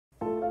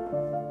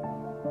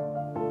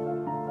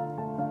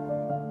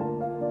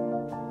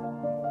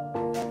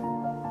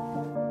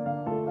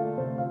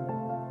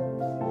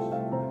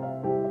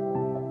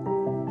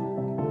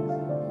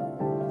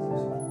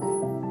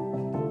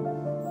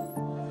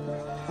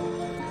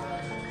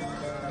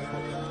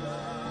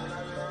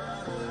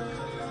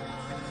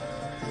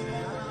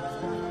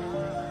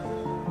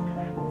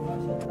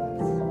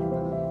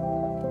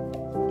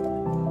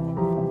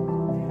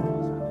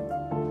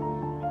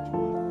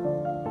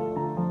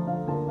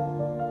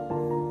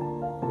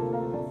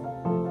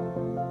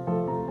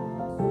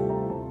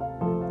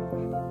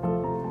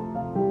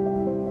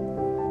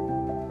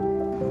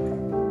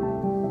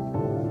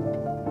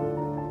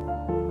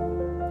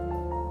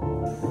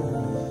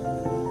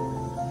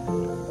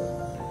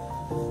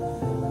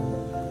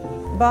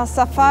با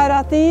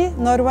سفارتی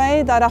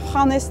نروژ در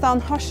افغانستان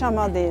خوش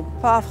آمدید.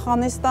 با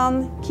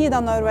افغانستان کی در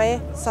نروژ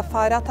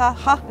سفارت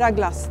ها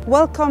رگلاست.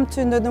 Welcome to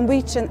the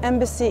Norwegian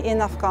Embassy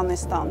in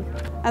Afghanistan.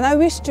 And I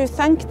wish to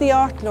thank the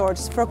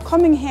Artlords for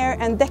coming here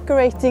and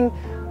decorating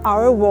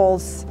our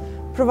walls,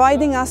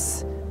 providing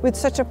us with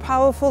such a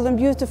powerful and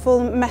beautiful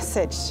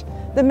message.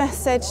 The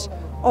message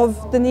of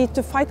the need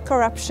to fight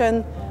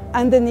corruption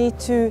and the need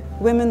to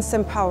women's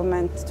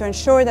empowerment, to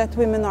ensure that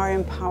women are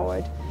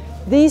empowered.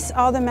 These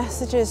are the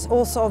messages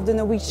also of the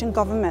Norwegian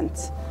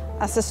government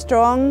as a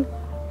strong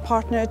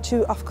partner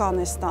to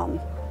Afghanistan.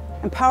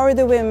 Empower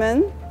the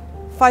women,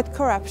 fight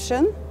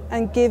corruption,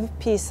 and give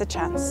peace a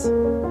chance.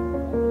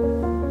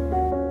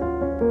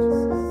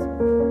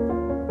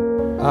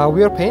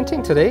 We are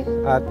painting today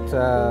at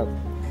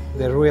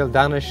the Royal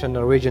Danish and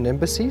Norwegian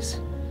Embassies.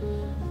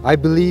 I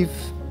believe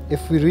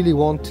if we really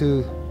want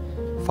to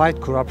fight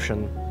corruption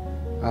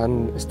and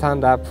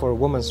stand up for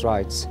women's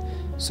rights,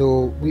 so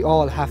we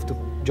all have to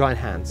join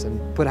hands and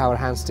put our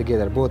hands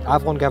together, both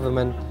Afghan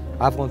government,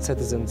 Afghan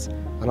citizens,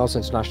 and also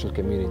international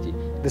community.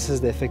 This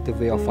is the effective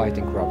way of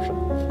fighting corruption.